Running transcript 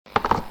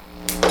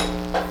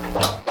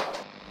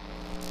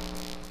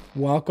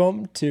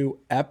Welcome to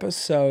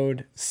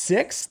episode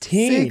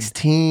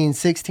 16.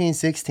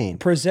 16.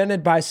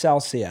 Presented by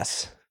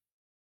Celsius.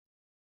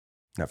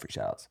 No free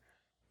shoutouts.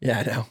 Yeah,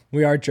 I know.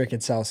 We are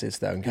drinking Celsius,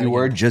 though. And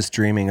we're just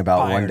dreaming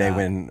about one day up.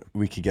 when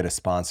we could get a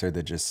sponsor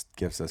that just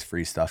gives us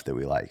free stuff that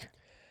we like.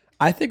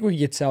 I think we could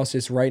get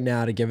Celsius right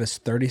now to give us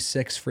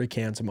 36 free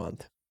cans a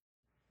month.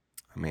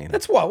 I mean,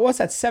 that's what's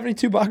that,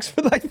 $72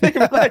 for like, think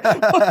about like,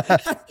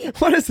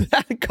 what does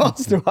that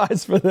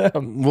cost-wise for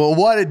them? Well,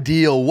 what a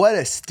deal. What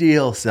a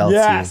steal,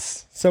 Celsius.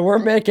 Yes. So we're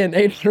making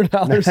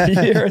 $800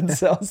 a year in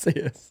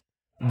Celsius.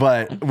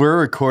 But we're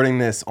recording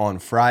this on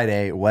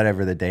Friday,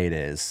 whatever the date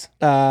is.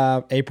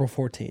 April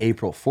 14th.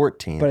 April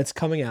 14th. But it's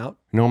coming out.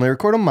 We normally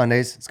record on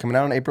Mondays. It's coming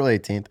out on April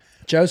 18th.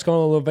 Joe's going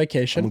on a little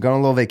vacation. I'm going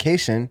on a little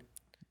vacation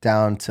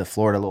down to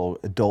Florida, a little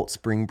adult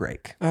spring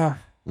break. So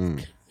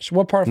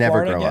what part of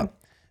Never Florida grow again? up.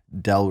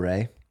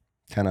 Delray,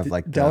 kind of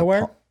like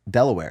Delaware?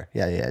 Delaware.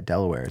 Yeah,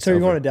 Delaware. So you're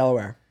going to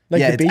Delaware?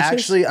 Like yeah, the beaches?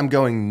 actually, I'm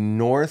going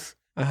north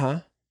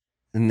and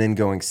then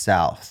going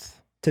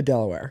south. To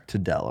Delaware.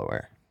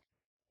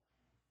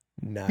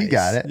 Nice. You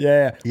got it.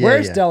 Yeah.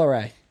 Where's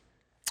Delaware?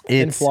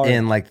 It's Florida.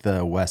 in like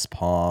the West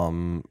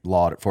Palm,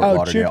 Fort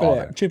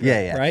Lauderdale. Jupiter,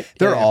 yeah. Right?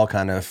 They're all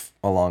kind of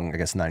along, I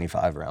guess,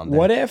 95 around there.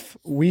 What if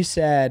we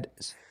said,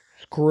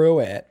 screw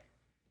it,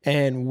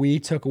 and we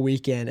took a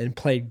weekend and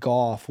played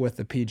golf with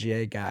the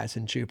PGA guys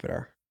in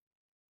Jupiter?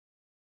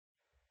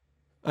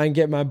 I can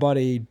get my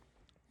buddy.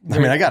 I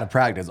mean, I got to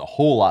practice a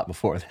whole lot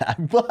before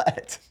that,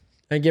 but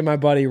I can get my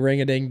buddy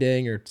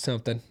Ring-a-Ding-Ding or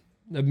something.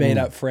 A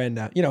made-up friend,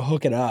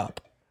 hook it up.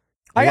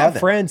 I got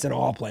friends in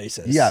all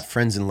places. You got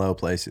friends in low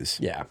places.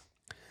 Yeah.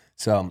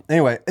 So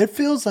anyway,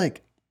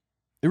 it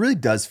really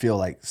does feel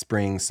like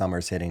spring,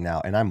 summer's hitting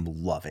now, and I'm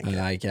loving it.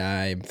 Like,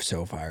 I'm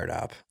so fired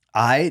up.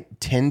 I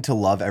tend to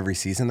love every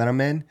season that I'm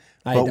in,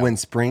 but when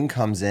spring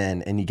comes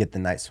in and you get the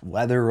nice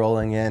weather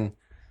rolling in,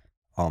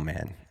 oh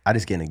man, I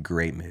just get in a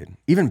great mood.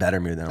 Even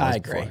better mood than I was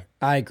before.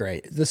 I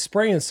agree. The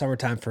spring and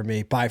summertime for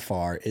me, by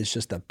far, is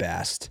just the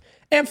best.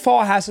 And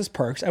fall has its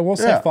perks. I will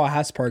say fall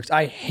has perks.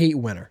 I hate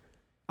winter.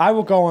 I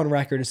will go on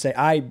record to say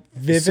I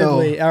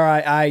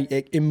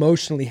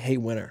emotionally hate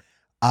winter.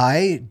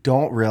 I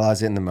don't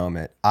realize it in the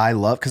moment. I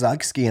love, because I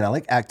like skiing. I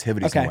like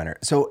activities in winter.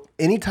 So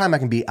anytime I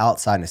can be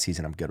outside in a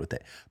season, I'm good with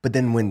it. But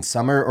then when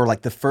summer or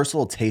like the first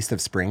little taste of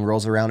spring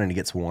rolls around and it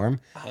gets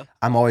warm,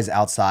 I'm always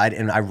outside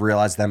and I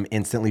realize that I'm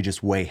instantly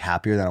just way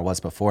happier than I was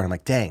before. And I'm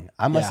like, dang,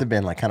 I must have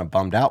been like kind of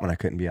bummed out when I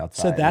couldn't be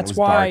outside. So that's it was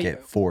why dark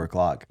at 4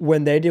 o'clock.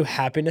 When they do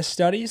happiness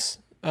studies,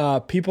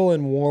 people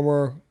in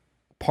warmer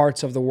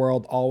parts of the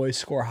world always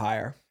score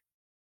higher.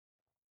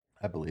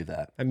 I believe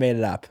that. I made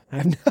it up. I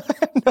have no idea.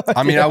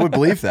 I mean, I would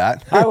believe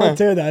that. I would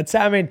too.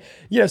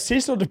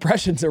 Seasonal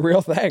depression's a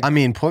real thing. I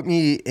mean, put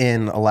me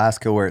in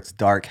Alaska where it's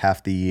dark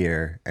half the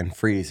year and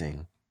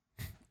freezing,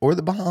 or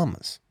the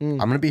Bahamas. I'm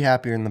going to be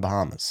happier in the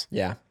Bahamas.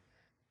 Yeah.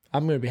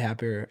 I'm going to be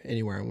happier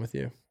anywhere I'm with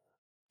you.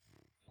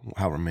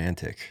 How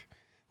romantic.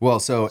 Well,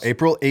 so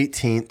April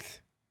 18th,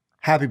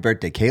 happy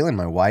birthday, Caitlin.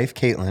 My wife,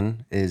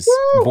 Caitlin, is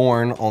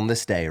born on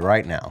this day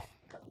right now.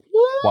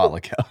 A while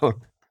ago.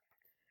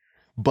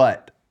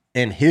 But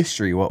in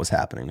history, what was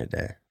happening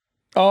today?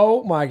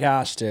 Oh my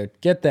gosh, dude.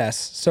 Get this.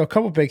 So a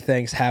couple big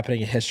things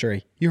happening in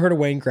history. You heard of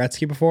Wayne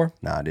Gretzky before?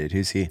 Nah, dude.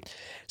 Who's he?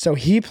 So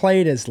he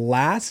played his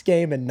last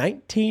game in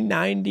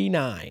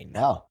 1999.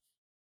 Oh.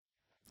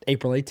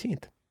 April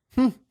 18th.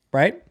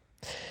 Right?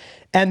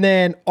 And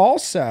then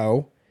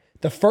also,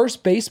 the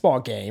first baseball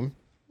game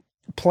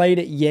played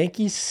at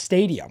Yankee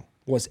Stadium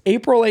was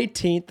April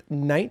 18th,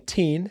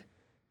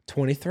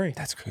 1923.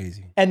 That's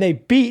crazy. And they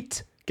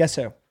beat, guess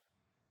who?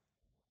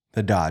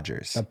 The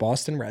Dodgers. The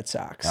Boston Red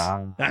Sox.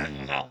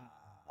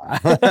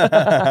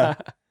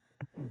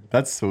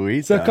 That's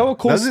sweet. So a couple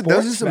cool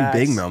those are some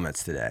big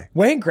moments today.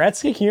 Wayne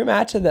Gretzky, can you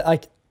imagine that?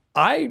 Like,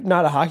 I'm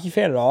not a hockey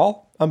fan at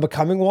all. I'm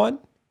becoming one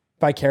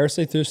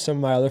vicariously through some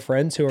of my other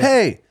friends who are.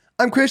 Hey,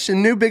 I'm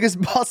Christian, new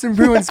biggest Boston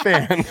Bruins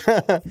fan.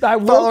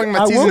 Following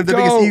my season of the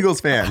biggest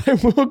Eagles fan. I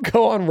will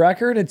go on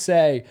record and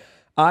say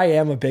I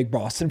am a big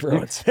Boston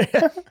Bruins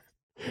fan.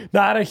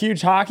 Not a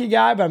huge hockey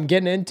guy, but I'm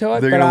getting into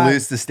it. They're going to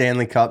lose the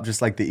Stanley Cup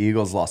just like the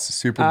Eagles lost the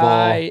Super Bowl.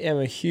 I am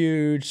a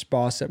huge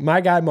Boston. My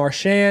guy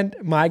Marchand,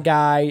 my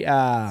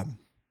guy,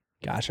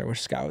 gosh, I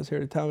wish Scott was here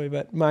to tell me,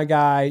 but my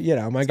guy,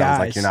 my guys. Sounds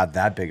like you're not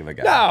that big of a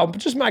guy. No,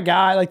 but just my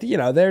guy. Like,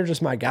 they're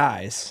just my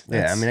guys.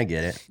 I mean, I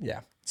get it.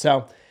 Yeah.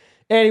 So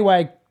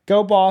anyway,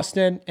 go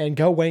Boston and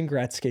go Wayne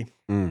Gretzky.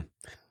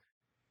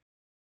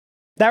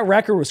 That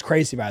record was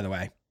crazy, by the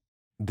way.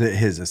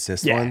 His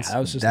assist ones? That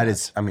was just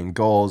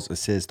goals,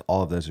 assists,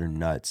 all of those are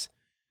nuts.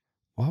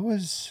 I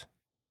was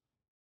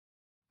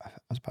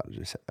about to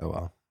just say, oh,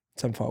 well.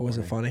 Was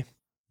it funny?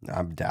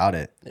 I doubt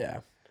it. Yeah.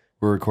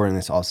 We're recording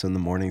this also in the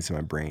morning, so my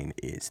brain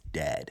is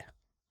dead.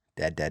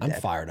 Dead. I'm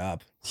fired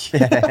up.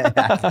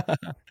 Yeah.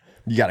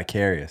 You got to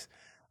carry us.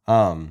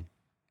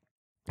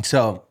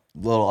 So,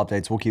 little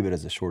updates. We'll keep it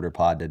as a shorter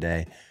pod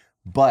today.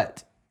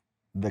 But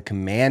the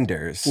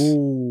Commanders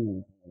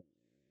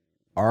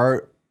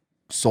are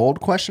sold,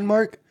 question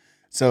mark.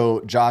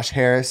 So Josh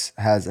Harris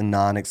has a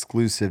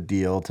non-exclusive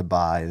deal to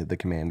buy the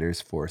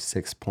Commanders for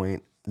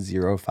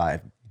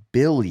 $6.05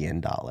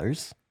 billion.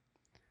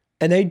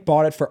 And they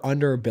bought it for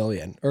under $1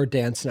 billion, or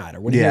Dan Snyder.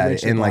 When he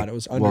originally bought it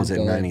was under $1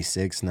 billion.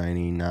 96,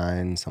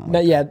 99, something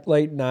like that? Yeah,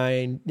 late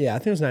 9. Yeah, I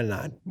think it was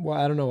 99. Well,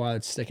 I don't know why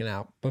it's sticking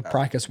out, but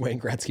probably because Wayne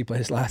Gretzky played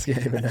his last game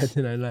in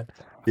 1999.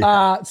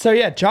 Yeah. So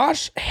yeah,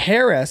 Josh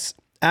Harris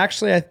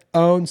actually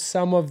owns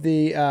some of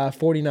the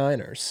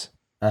 49ers.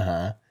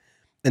 Uh-huh.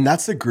 And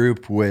that's the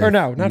group with... Or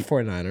no, not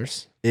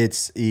 49ers.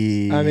 It's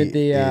the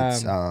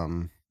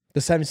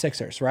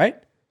 76ers, right?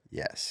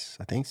 Yes,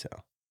 I think so.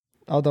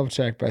 I'll double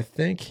check, but I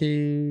think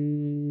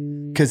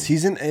he... Because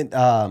he's in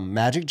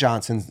Magic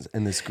Johnson's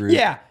in this group.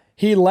 Yeah.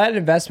 He led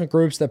investment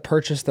groups that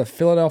purchased the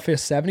Philadelphia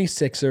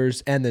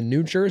 76ers and the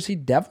New Jersey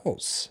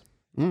Devils.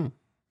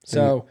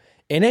 So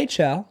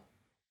NHL,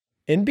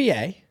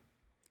 NBA,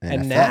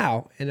 and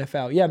now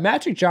NFL. Yeah,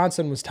 Magic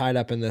Johnson was tied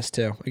up in this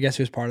too. I guess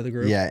he was part of the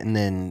group. Yeah, and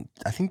then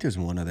I think there's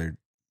one other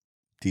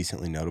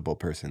decently notable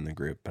person in the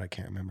group, but I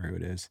can't remember who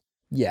it is.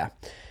 Yeah.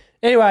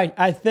 Anyway,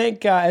 I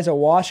think as a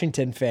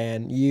Washington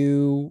fan,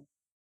 you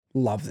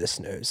love this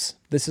news.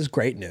 This is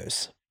great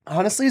news.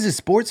 Honestly, as a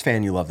sports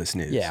fan, you love this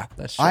news. Yeah,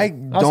 that's true. I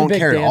don't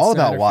care at all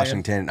about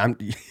Washington.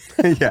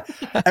 Yeah.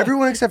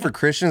 Everyone except for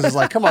Christians is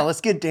like, come on,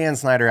 let's get Dan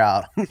Snyder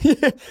out.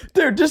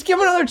 Dude, just give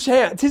him another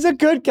chance. He's a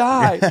good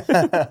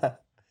guy.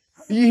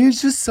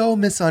 He's just so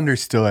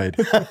misunderstood.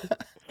 What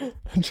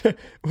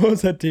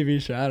was that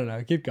TV show? I don't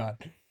know. Keep going.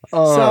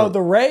 So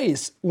the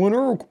Rays,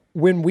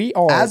 when we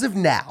are as of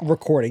now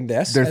recording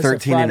this, they're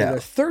 13-0. They're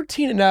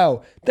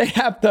 13-0. They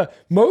have the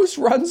most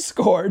runs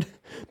scored,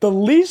 the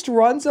least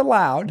runs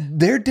allowed.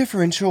 Their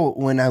differential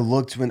when I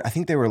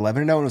think they were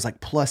 11-0 and it was like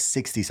plus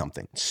 60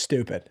 something.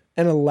 Stupid.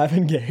 In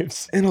 11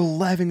 games. In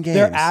 11 games.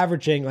 They're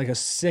averaging like a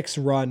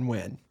 6-run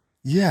win.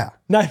 Yeah.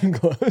 Not even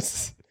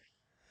close.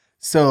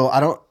 So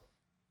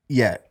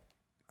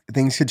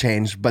things could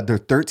change, but they're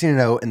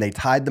 13-0 and they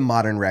tied the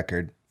modern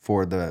record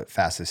for the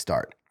fastest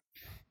start.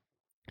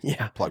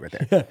 Yeah. Plug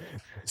right there.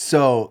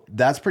 So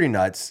that's pretty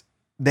nuts.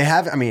 They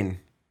have, more.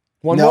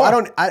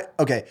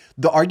 Okay.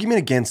 The argument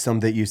against them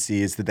that you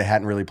see is that they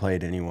hadn't really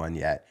played anyone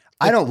yet.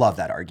 I don't love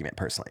that argument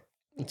personally.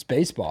 It's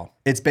baseball.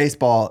 It's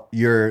baseball.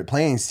 You're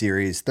playing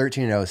series.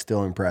 13-0 is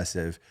still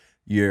impressive.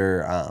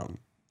 You're,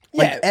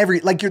 you know what I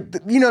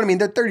mean?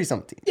 They're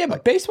 30-something. Yeah,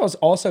 but baseball is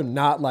also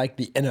not like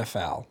the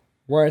NFL,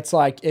 where it's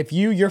like if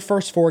your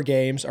first 4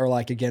 games are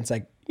like against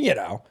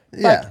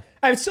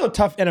it's still a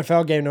tough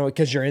NFL game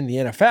because you're in the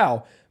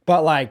NFL,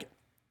 but like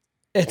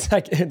it's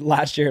like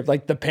last year,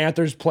 like the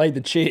Panthers played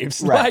the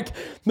Chiefs. Right. Like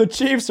the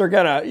Chiefs are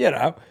gonna,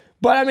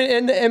 but I mean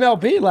in the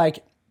MLB,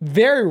 like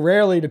very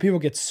rarely do people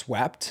get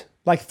swept,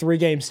 like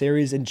 3-game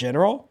series in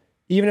general,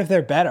 even if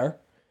they're better.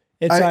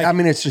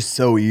 It's just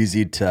so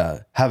easy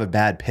to have a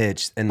bad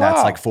pitch and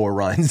that's like 4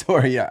 runs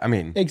exactly. You know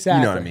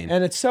what I mean?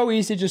 And it's so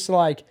easy just to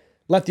like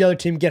let the other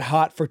team get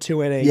hot for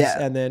 2 innings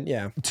and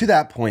then, To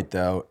that point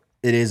though,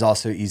 it is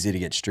also easy to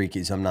get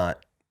streaky. So I'm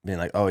not being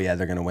like, oh yeah,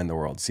 they're going to win the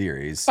World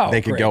Series.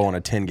 They could go on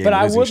a 10-game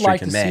but losing streak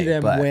like in to May. see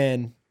them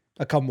win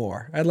a couple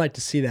more. I'd like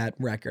to see that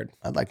record.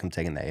 I'd like them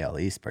taking the AL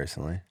East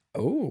personally.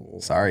 Oh,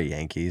 sorry,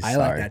 Yankees. I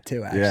like that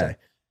too, actually.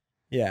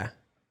 Yeah.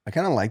 I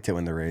kind of liked it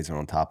when the Rays were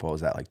on top. What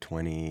was that, like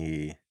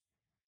 20?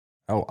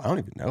 Oh, I don't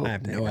even know. I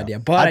have no idea.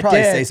 But I'd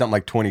probably say something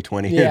like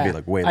 2020. Yeah. It'd be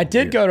like, wait. I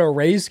did go to a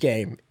Rays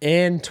game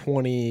in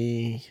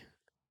 2018.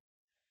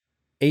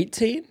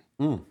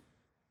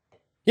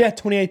 Yeah,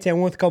 2018. I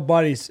went with a couple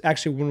buddies.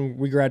 Actually, when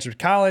we graduated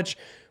college,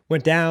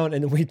 went down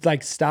and we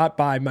like stopped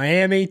by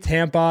Miami,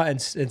 Tampa,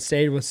 and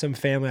stayed with some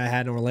family I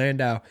had in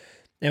Orlando.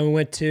 And we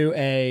went to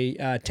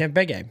a Tampa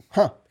Bay game,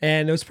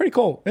 and it was pretty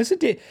cool.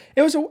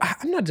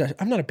 I'm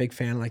not a big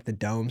fan of like the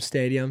dome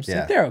stadiums. Yeah.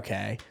 Like, they're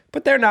okay,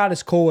 but they're not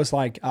as cool as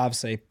like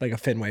obviously like a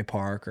Fenway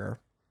Park or.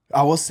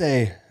 I will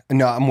say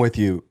no, I'm with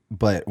you,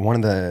 but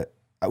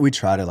we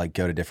try to like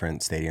go to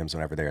different stadiums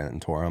whenever they're in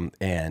Torum,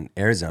 and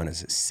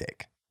Arizona's is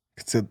sick.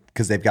 So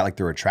because they've got like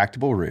the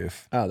retractable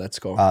roof. Oh, that's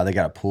cool. They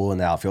got a pool in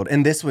the outfield,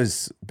 and this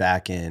was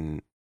back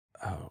in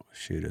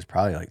it was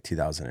probably like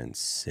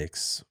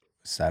 2006.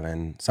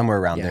 7, somewhere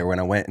around there when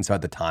I went. And so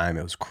at the time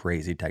it was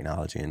crazy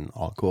technology and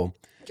all cool.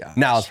 Gosh.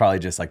 Now it's probably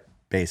just like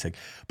basic,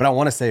 but I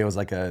want to say it was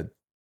like a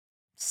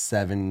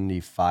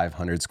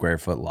 7,500 square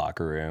foot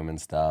locker room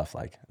and stuff.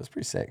 Like it was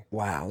pretty sick.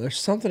 Wow. There's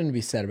something to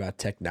be said about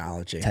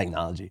technology.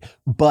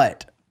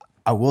 But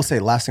I will say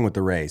last thing with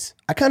the Rays,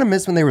 I kind of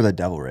miss when they were the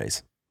Devil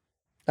Rays.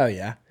 Oh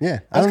yeah. Yeah.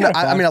 I don't know.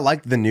 I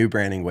like the new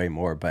branding way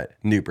more, but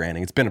new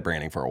branding, it's been a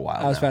branding for a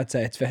while. I was about to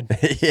say it's been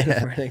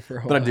a branding for a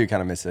while. But I do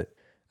kind of miss it.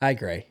 I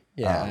agree.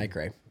 Yeah, I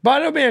agree.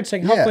 But it'll be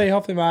interesting.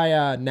 Hopefully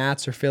my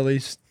Nats or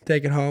Phillies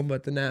take it home,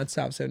 but the Nats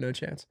obviously have no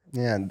chance.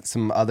 Yeah, and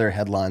some other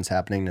headlines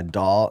happening.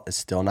 Nadal is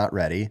still not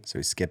ready, so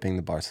he's skipping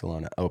the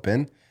Barcelona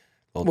Open.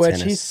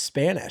 He's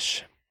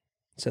Spanish,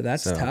 so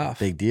that's tough.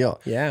 Big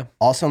deal. Yeah.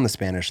 Also on the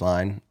Spanish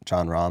line,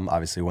 John Rahm,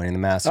 obviously winning the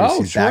Masters.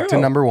 He's true. back to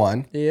number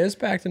 1. He is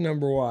back to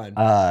number 1.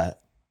 It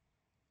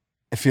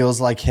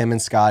feels like him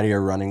and Scotty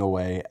are running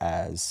away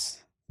as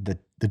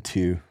The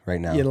two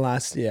right now.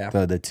 Yeah,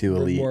 The two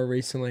elite. more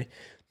recently.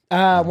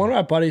 One of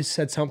my buddies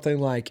said something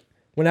like,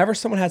 whenever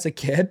someone has a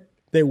kid,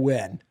 they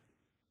win.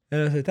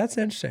 And I was like, that's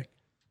interesting.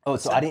 Oh,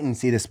 so I didn't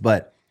see this,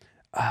 but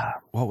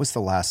what was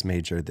the last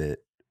major that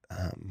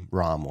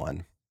Rahm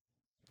won?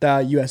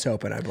 The U.S.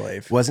 Open, I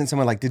believe. Wasn't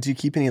someone like, did you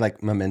keep any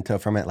like memento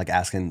from it? Like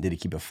asking, did he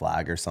keep a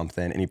flag or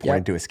something? And he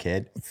pointed to his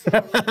kid.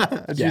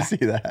 Did you see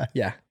that?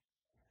 Yeah.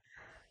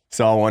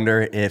 So I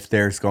wonder if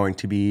there's going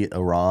to be a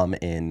Rahm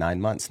in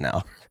 9 months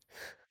now.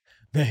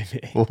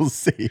 Maybe. We'll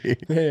see.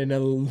 Maybe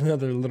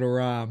another little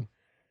Rahm.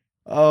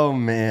 Oh,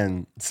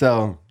 man.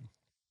 So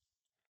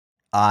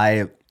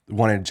I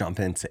wanted to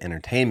jump into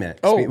entertainment.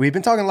 Oh. We've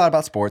been talking a lot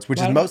about sports,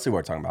 which is mostly what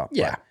we're talking about.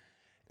 Yeah.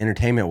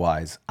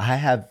 Entertainment-wise, I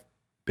have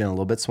been a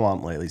little bit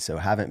swamped lately, so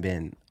haven't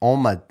been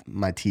on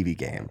my TV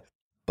game.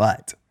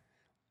 But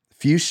a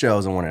few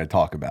shows I wanted to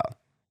talk about.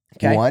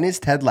 Okay. One is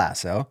Ted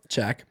Lasso.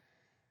 Check.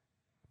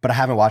 But I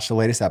haven't watched the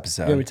latest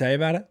episode. You want me to tell you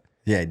about it?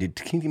 Yeah, dude.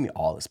 Can you give me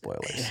all the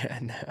spoilers? Yeah,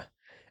 no.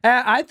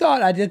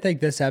 I did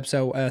think this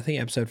episode, I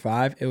think episode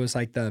 5, it was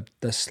like the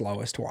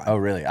slowest one. Oh,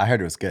 really? I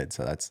heard it was good,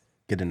 so that's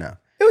good to know.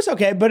 It was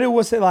okay, but it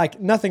was like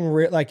nothing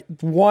like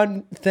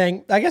one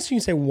thing. I guess you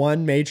can say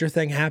one major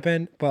thing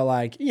happened, but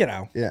like,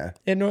 yeah,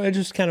 it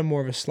just kind of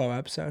more of a slow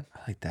episode. I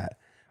like that.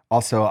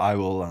 Also, I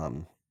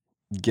will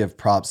give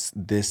props.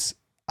 This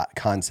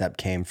concept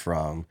came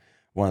from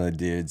one of the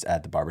dudes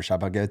at the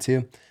barbershop I go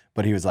to,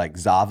 but he was like,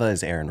 Zava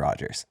is Aaron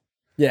Rodgers.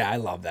 Yeah, I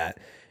love that.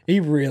 He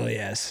really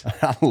is.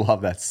 I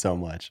love that so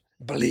much.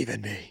 Believe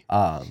in me.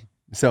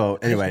 So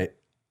anyway,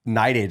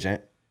 Night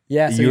Agent.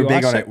 Yeah, so you were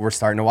big on it. We're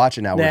starting to watch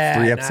it now. We're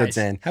 3 episodes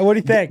in. What do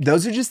you think?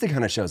 Those are just the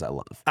kind of shows I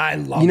love. I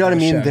love. You know what I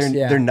mean? Shows.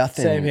 They're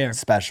nothing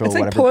special. It's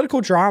like whatever. political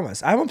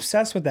dramas. I'm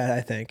obsessed with that.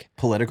 I think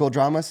Political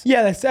dramas.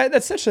 Yeah, that's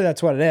essentially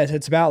that's what it is.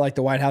 It's about like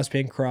the White House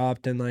being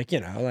corrupt and like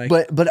like.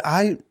 But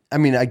I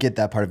mean I get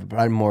that part of it, but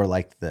I'm more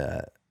like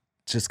the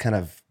just kind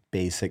of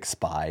basic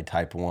spy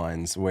type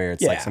ones where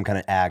it's like some kind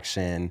of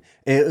action.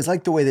 It was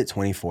like the way that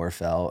 24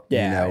 felt.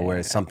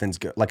 Where something's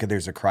good, like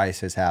there's a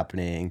crisis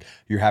happening.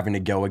 You're having to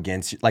go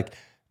against like.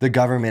 The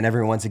government,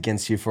 everyone's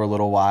against you for a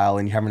little while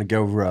and you're having to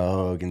go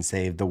rogue and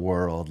save the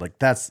world. Like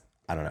that's,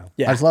 I don't know.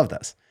 Yeah. I just love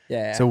this.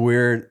 Yeah. So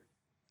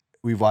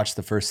we've watched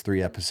the first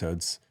 3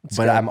 episodes,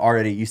 but I'm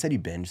already, you said you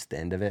binged the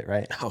end of it,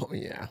 right? Oh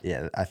yeah.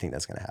 Yeah. I think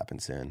that's going to happen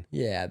soon.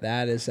 Yeah.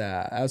 That was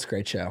a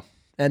great show.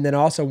 And then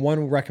also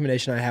one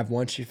recommendation I have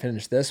once you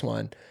finish this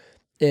one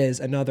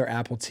is another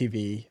Apple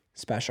TV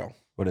special.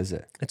 What is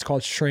it? It's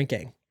called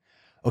Shrinking.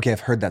 Okay,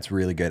 I've heard that's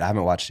really good. I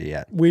haven't watched it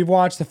yet. We've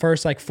watched the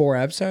first like 4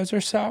 episodes or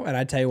so, and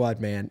I tell you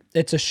what, man,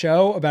 it's a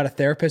show about a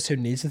therapist who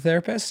needs a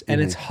therapist, and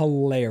it's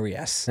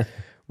hilarious,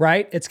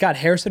 right? It's got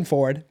Harrison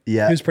Ford,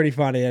 who's pretty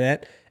funny in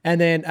it,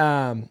 and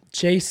then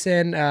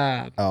Jason.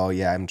 Oh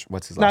yeah,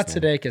 what's his last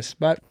name? Not Sudeikis,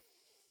 but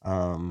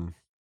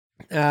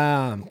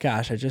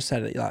gosh, I just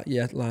said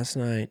it last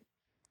night.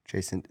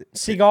 Jason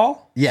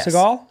Segel? Yes.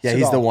 Segel? Yeah, Segel.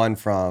 He's the one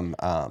from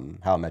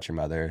How I Met Your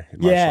Mother.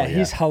 Marshall, yeah,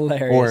 he's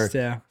hilarious.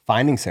 Or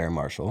Finding Sarah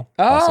Marshall.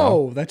 Oh,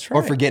 also. That's right.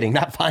 Or Forgetting,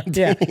 not Finding.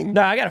 Yeah.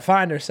 No, I got to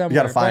find her somewhere.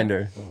 You got to find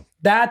her.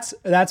 That's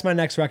my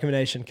next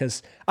recommendation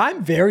because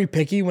I'm very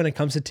picky when it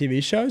comes to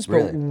TV shows. But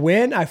Really?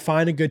 when I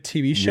find a good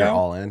TV show,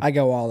 all in? I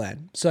go all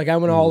in. So like I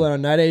went all in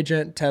on Night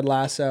Agent, Ted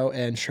Lasso,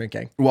 and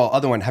Shrinking. Well,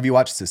 other one, have you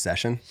watched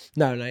Succession?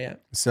 No, not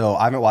yet. So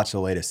I haven't watched the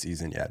latest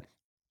season yet.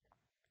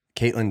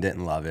 Caitlin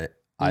didn't love it.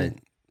 I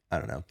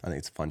don't know. I think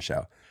it's a fun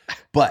show.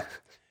 But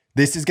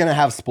this is going to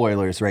have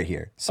spoilers right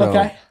here.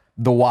 So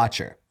The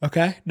Watcher.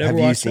 Okay. Have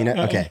you seen it?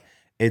 Okay.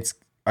 Do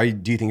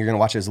you think you're going to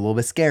watch it as a little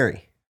bit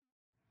scary?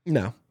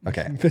 No.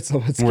 Okay. It's a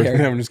little bit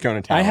scary. I'm just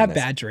going to tell I have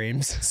bad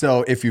dreams.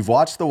 So if you've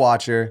watched The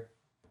Watcher,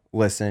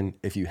 listen.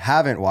 If you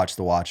haven't watched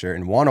The Watcher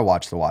and want to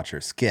watch The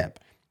Watcher, skip.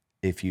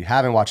 If you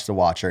haven't watched The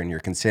Watcher and you're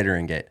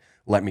considering it,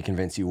 let me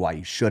convince you why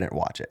you shouldn't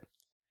watch it.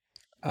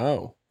 Oh.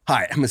 All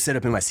right. I'm going to sit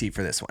up in my seat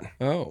for this one.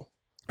 Oh.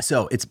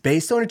 So it's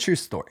based on a true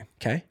story.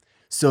 Okay.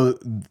 So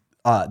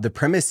the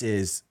premise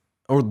is,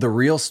 or the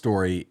real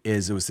story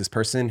is, it was this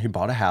person who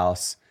bought a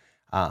house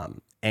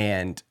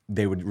and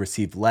they would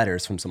receive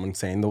letters from someone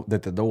saying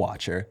that they're the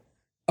Watcher.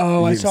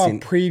 Oh, I saw a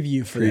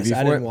preview for this.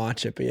 I didn't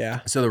watch it, but yeah.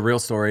 So the real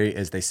story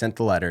is they sent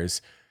the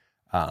letters.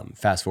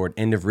 Fast forward,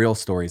 end of real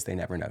stories, they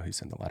never know who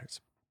sent the letters.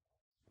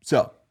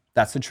 So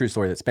that's the true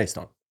story that's based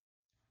on.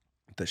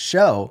 The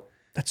show.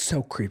 That's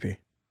so creepy.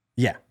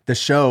 Yeah. The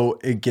show,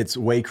 it gets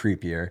way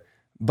creepier.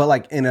 But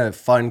like in a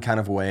fun kind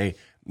of way,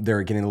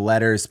 they're getting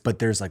letters, but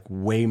there's like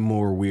way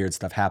more weird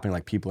stuff happening.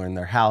 Like people are in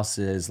their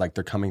houses, like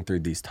they're coming through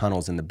these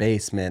tunnels in the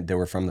basement. They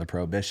were from the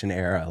Prohibition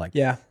era. Like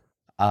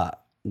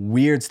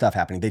weird stuff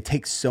happening. They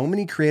take so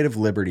many creative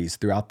liberties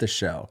throughout the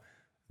show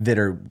that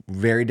are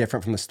very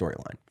different from the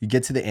storyline. You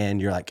get to the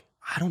end, you're like,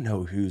 I don't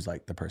know who's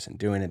like the person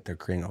doing it. They're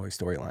creating all these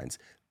storylines.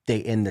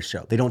 They end the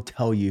show. They don't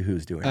tell you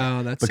who's doing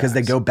it because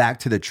they go back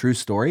to the true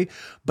story.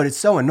 But it's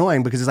so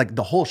annoying because it's like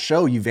the whole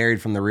show you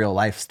varied from the real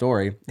life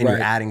story and you're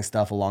adding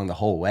stuff along the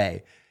whole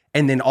way.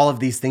 And then all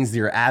of these things that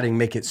you're adding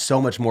make it so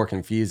much more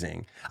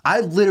confusing. I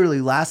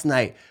literally last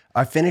night,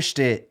 I finished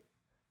it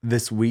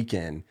this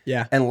weekend.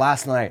 Yeah. And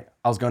last night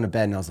I was going to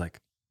bed and I was like,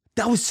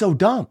 that was so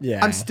dumb.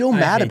 Yeah, I'm still I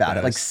mad hate about it.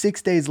 those. Like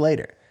 6 days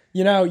later.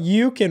 You know,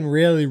 you can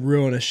really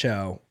ruin a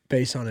show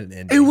based on an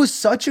ending. It was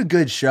such a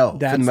good show for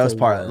That's the most the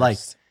part. worst. Like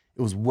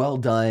it was well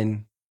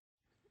done.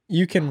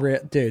 You can,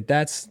 dude,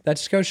 that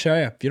just goes show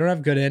you. If you don't have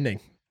a good ending.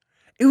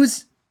 It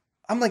was,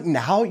 I'm like,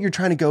 now you're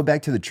trying to go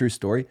back to the true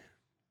story.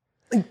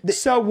 Like,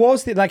 So what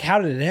was like, how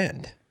did it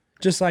end?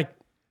 Just like,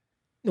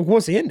 what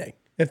was the ending?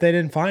 If they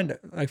didn't find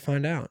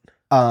out.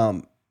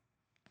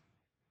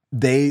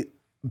 They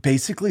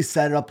basically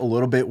set it up a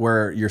little bit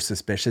where you're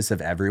suspicious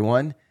of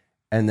everyone.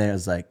 And then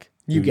it's like,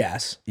 You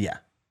guess. yeah.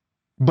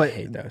 But, I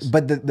hate those.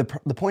 but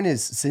the point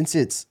is, since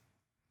it's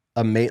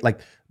like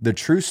the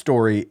true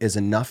story is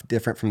enough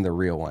different from the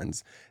real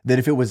ones that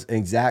if it was an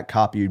exact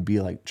copy, you'd be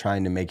like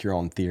trying to make your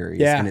own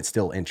theories and it's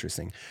still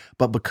interesting.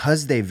 But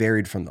because they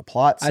varied from the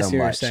plot so I see what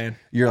you're much, saying.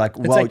 you're like,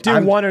 It's well, like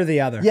do one or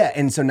the other. yeah.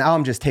 And so now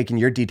I'm just taking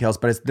your details,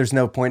 but there's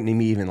no point in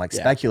me even like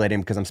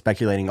speculating because I'm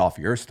speculating off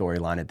your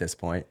storyline at this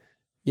point.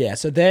 Yeah,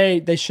 so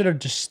they should have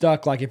just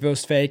stuck, like, if it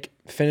was fake,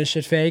 finish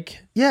it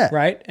fake. Yeah.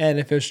 Right? And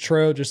if it was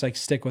true, just, like,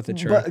 stick with the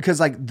true. But because,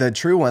 like, the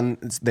true one,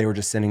 they were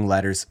just sending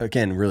letters,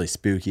 again, really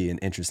spooky and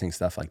interesting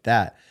stuff like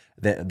that.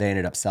 They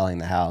ended up selling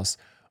the house.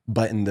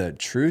 But in the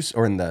truce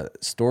or in the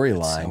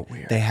storyline, so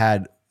weird. they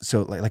had,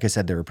 so like I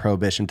said, there were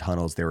prohibition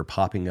tunnels. They were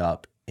popping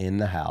up in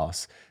the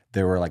house.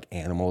 There were, like,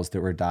 animals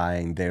that were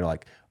dying. They were,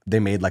 like, they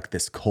made like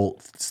this cult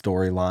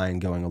storyline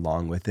going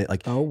along with it.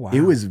 Like, Oh, wow. It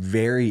was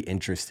very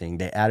interesting.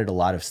 They added a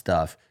lot of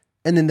stuff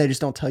and then they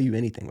just don't tell you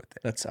anything with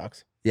it. That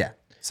sucks. Yeah.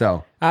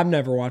 So I'm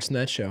never watching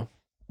that show.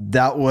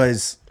 that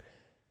was,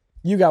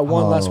 You got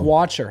one less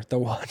watcher to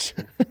watch.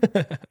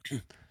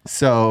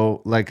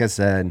 so like I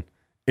said,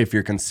 if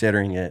you're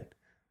considering it,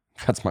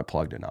 that's my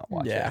plug to not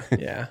watch Yeah, it.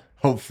 yeah.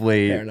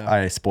 Hopefully Fair enough.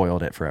 I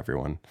spoiled it for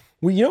everyone.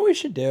 Well, you know what we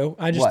should do?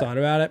 I just What? thought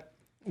about it.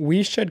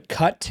 We should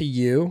cut to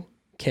you,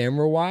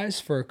 camera-wise,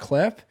 for a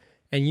clip,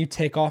 and you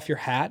take off your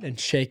hat and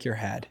shake your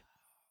head.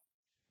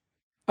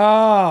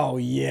 Oh,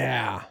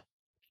 yeah.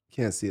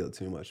 Can't see it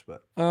too much,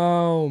 but.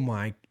 Oh,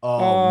 my.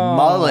 Oh,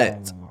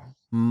 mullet.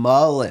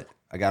 Mullet.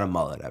 I got a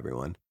mullet,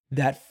 everyone.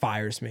 That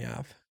fires me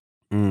up.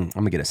 I'm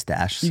going to get a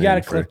stash. You soon got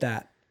to for- clip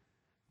that.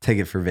 Take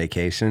it for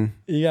vacation.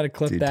 You got to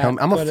clip Dude, that. tell me,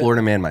 I'm a Put it-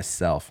 Florida man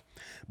myself.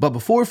 But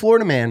before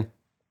Florida man,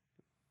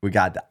 we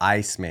got the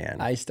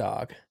Iceman. Ice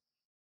dog.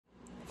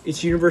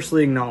 It's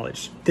universally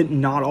acknowledged that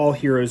not all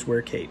heroes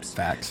wear capes.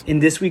 Facts.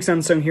 And this week's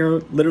Unsung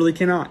Hero literally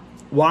cannot.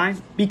 Why?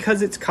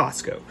 Because it's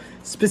Costco.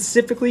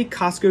 Specifically,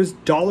 Costco's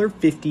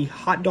 $1.50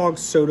 hot dog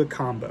soda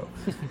combo.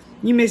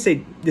 You may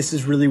say, this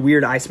is really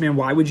weird, Iceman.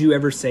 Why would you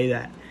ever say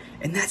that?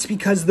 And that's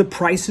because the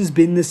price has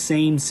been the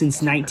same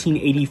since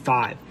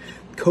 1985.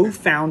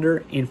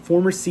 Co-founder and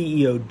former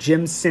CEO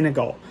Jim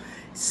Sinegal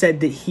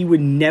said that he would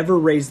never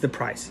raise the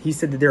price. He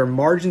said that there are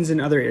margins in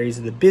other areas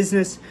of the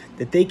business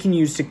that they can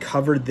use to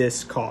cover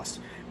this cost.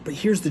 But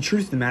here's the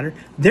truth of the matter.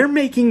 They're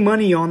making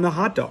money on the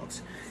hot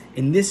dogs.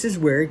 And this is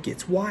where it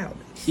gets wild.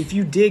 If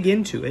you dig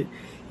into it,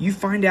 you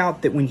find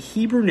out that when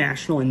Hebrew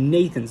National and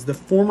Nathan's, the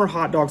former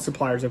hot dog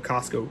suppliers of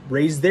Costco,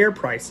 raised their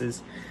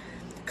prices,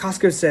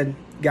 Costco said,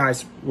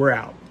 guys, we're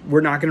out.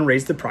 We're not going to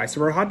raise the price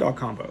of our hot dog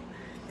combo.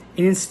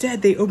 And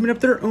instead, they opened up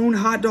their own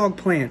hot dog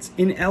plants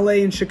in LA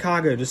and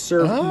Chicago to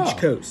serve each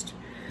coast.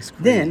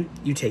 Then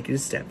you take it a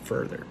step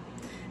further.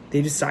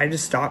 They decided to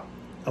stop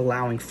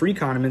allowing free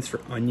condiments for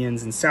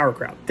onions and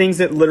sauerkraut, things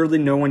that literally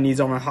no one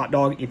needs on a hot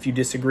dog. If you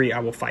disagree, I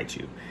will fight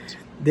you.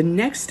 The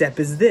next step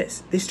is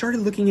this. They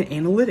started looking at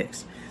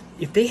analytics.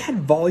 If they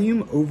had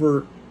volume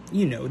over,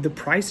 the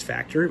price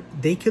factor,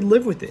 they could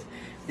live with it.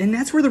 And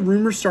that's where the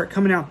rumors start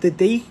coming out that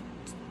they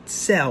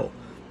sell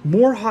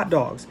more hot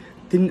dogs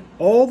than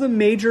all the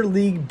Major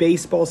League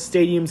Baseball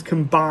stadiums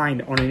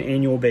combined on an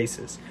annual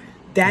basis.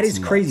 That is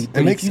crazy.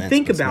 But if you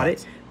think about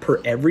it, per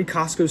every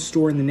Costco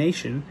store in the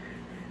nation,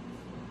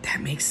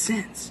 that makes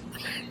sense.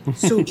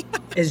 So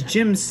as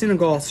Jim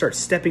Sinegal starts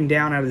stepping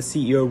down out of the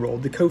CEO role,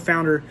 the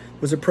co-founder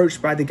was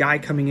approached by the guy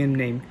coming in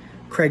named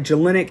Craig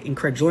Jelinek, and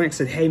Craig Jelinek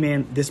said, hey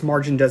man, this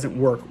margin doesn't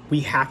work.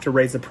 We have to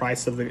raise the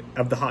price of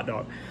the hot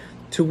dog.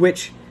 To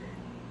which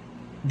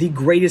the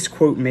greatest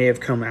quote may have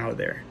come out of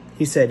there.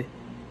 He said,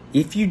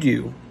 if you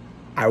do,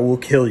 I will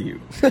kill you.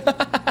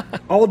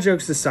 All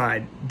jokes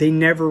aside, they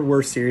never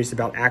were serious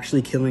about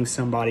actually killing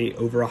somebody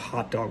over a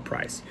hot dog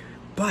price.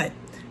 But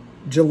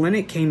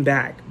Jelinek came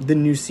back, the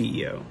new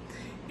CEO,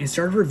 and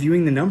started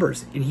reviewing the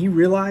numbers. And he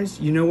realized,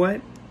 you know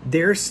what?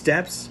 There are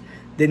steps,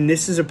 then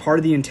this is a part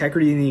of the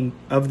integrity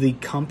of the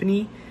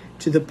company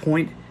to the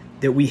point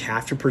that we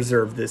have to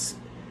preserve this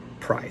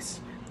price.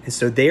 And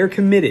so they are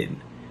committed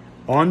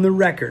on the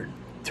record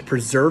to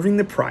preserving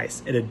the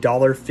price at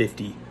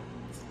 $1.50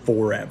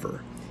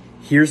 forever.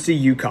 Here's to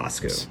you,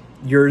 Costco.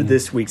 You're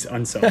this week's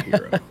unsung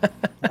hero.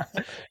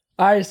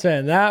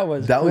 Iceman, that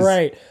was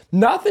great.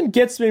 Nothing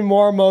gets me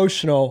more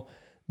emotional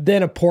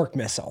than a pork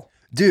missile.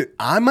 Dude,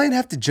 I might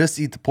have to just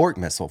eat the pork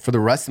missile for the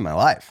rest of my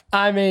life.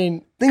 I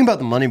mean, think about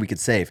the money we could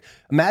save.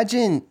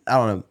 Imagine, I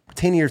don't know,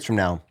 10 years from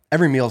now,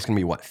 every meal is going to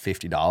be what,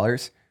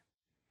 $50?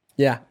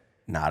 Yeah.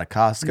 Not a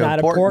Costco Not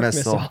a pork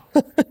missile.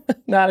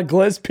 Not a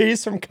glizz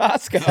piece from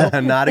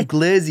Costco. Not a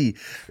glizzy.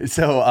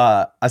 So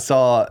I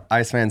saw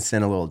Iceman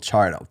send a little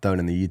chart. I'll throw it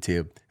in the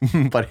YouTube.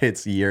 But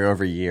it's year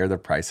over year, the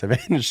price of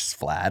it. And it's just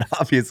flat.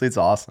 Obviously, it's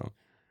awesome.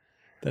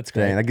 That's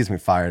great. Dang, that gets me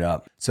fired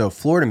up. So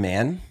Florida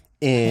man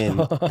in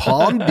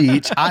Palm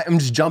Beach. I'm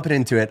just jumping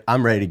into it.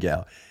 I'm ready to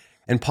go.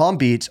 In Palm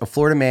Beach, a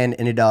Florida man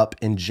ended up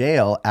in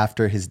jail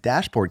after his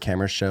dashboard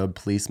camera showed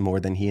police more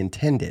than he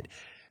intended.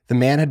 The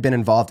man had been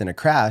involved in a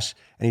crash,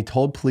 and he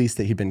told police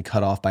that he'd been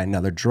cut off by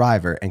another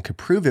driver and could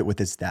prove it with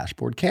his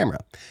dashboard camera.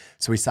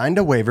 So he signed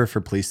a waiver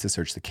for police to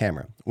search the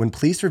camera. When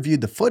police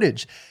reviewed the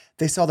footage,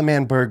 they saw the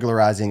man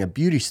burglarizing a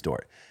beauty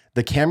store.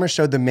 The camera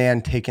showed the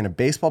man taking a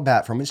baseball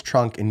bat from his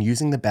trunk and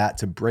using the bat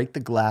to break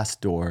the glass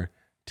door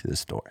to the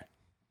store.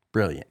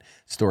 Brilliant.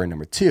 Story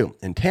number 2.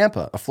 In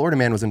Tampa, a Florida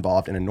man was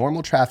involved in a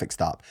normal traffic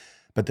stop,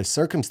 but the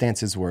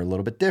circumstances were a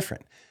little bit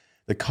different.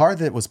 The car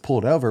that was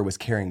pulled over was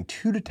carrying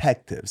 2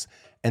 detectives,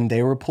 and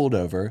they were pulled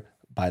over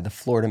by the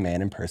Florida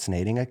man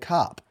impersonating a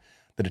cop.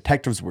 The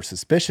detectives were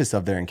suspicious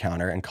of their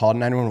encounter and called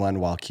 911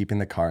 while keeping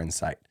the car in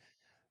sight.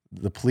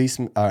 The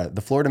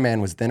Florida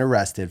man was then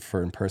arrested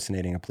for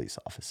impersonating a police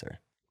officer.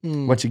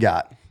 What you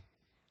got?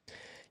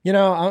 You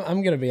know,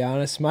 I'm going to be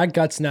honest. My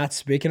gut's not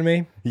speaking to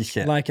me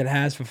like it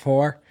has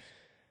before.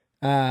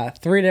 3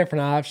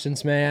 different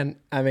options, man.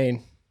 I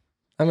mean,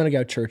 I'm going to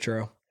go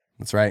true.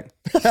 That's right.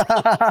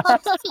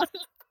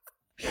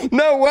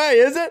 No way,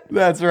 is it?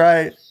 That's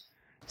right.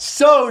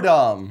 So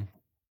dumb.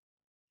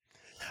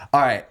 All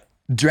right.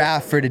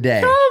 Draft for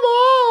today. Come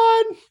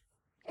on.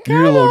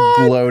 You're a little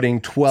gloating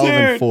 12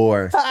 and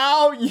 4.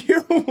 How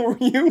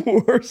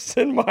you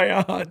worsen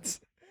my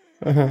odds.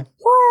 All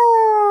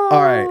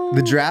right.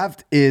 The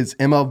draft is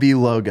MLB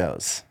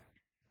logos.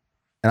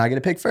 And I get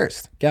to pick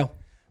first. Go.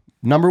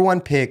 Number 1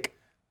 pick,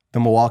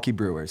 the Milwaukee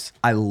Brewers.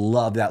 I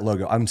love that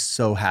logo. I'm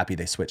so happy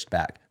they switched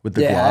back with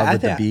the glove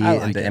with the B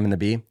and the M and the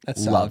B.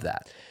 That's love solid.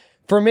 that.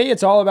 For me,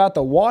 it's all about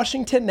the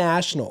Washington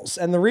Nationals.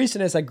 And the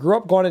reason is I grew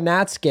up going to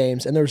Nats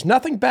games, and there's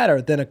nothing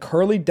better than a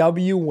Curly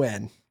W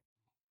win.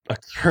 A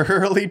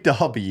Curly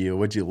W.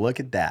 Would you look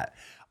at that?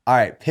 All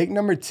right. Pick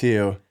number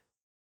 2.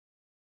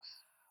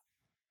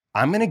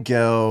 I'm going to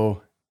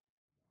go.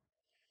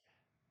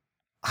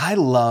 I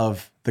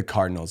love the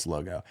Cardinals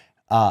logo.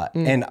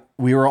 And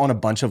we were on a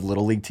bunch of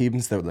little league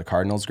teams that were the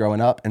Cardinals growing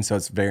up. And so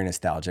it's very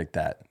nostalgic,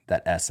 that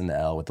S and the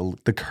L with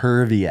the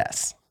curvy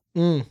S.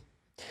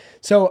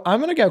 So I'm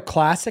going to go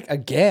classic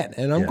again,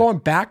 and I'm going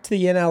back to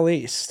the NL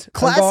East.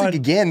 Classic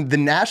again. The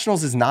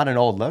Nationals is not an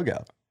old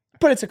logo.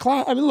 But it's a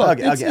classic. I mean, look,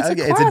 it's a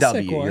classic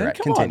W. one. You're right.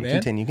 Come on,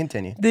 man.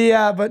 Continue.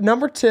 But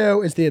number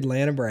 2 is the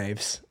Atlanta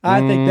Braves. I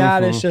think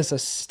that is just a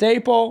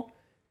staple,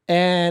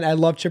 and I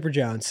love Chipper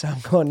Jones, so I'm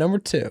going number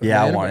 2. Yeah,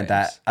 Atlanta I wanted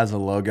Braves. that as a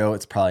logo.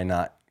 It's probably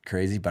not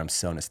crazy, but I'm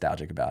so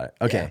nostalgic about it.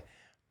 Okay,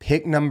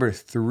 pick number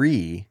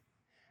 3.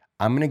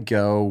 I'm going to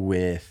go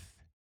with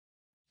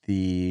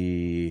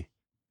the...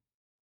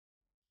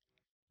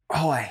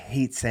 Oh, I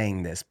hate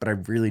saying this, but I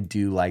really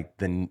do like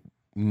the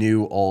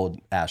new old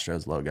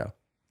Astros logo.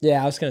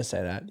 Yeah, I was going to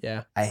say that.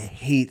 Yeah. I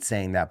hate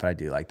saying that, but I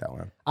do like that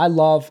one. I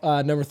love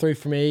number 3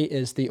 for me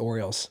is the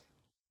Orioles.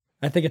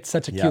 I think it's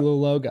such a cute little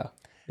logo.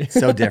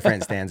 So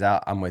different, stands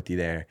out. I'm with you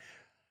there.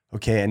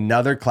 Okay,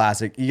 another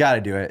classic. You got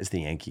to do it. It's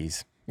the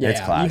Yankees. Yeah,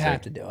 it's classic. You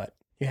have to do it.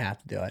 You have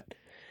to do it.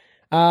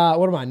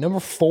 What am I?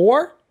 Number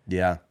 4?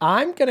 Yeah.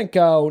 I'm going to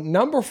go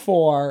number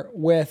 4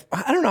 with,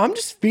 I don't know, I'm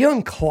just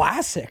feeling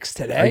classics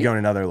today. Are you going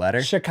another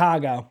letter?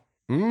 Chicago.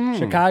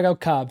 Chicago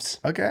Cubs.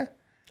 Okay.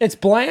 It's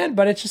bland,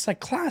 but it's just like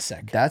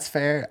classic. That's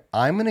fair.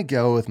 I'm going to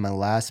go with my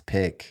last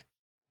pick.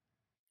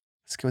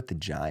 Let's go with the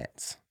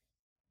Giants.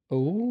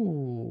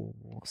 Ooh,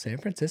 San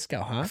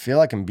Francisco, huh? I feel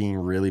like I'm being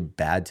really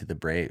bad to the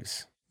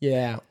Braves.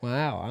 Yeah.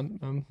 Wow.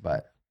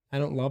 But I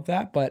don't love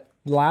that. But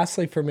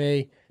lastly for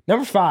me,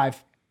 number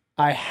 5,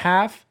 I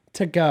have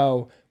to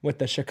go with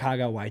the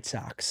Chicago White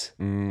Sox.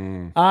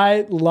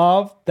 I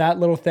love that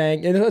little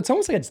thing. It's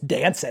almost like it's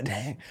dancing.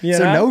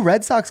 So no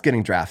Red Sox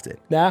getting drafted.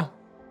 Yeah.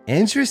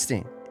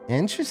 Interesting.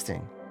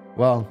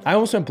 Well, I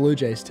almost went Blue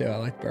Jays too. I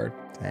like Bird.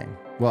 Dang.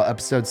 Well,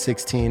 episode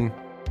 16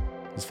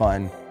 was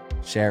fun.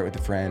 Share it with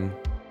a friend.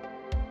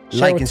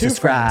 Share Like and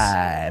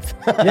subscribe.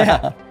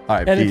 Yeah. All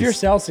right, and peace. if you're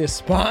Celsius,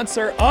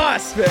 sponsor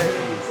us,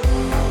 baby.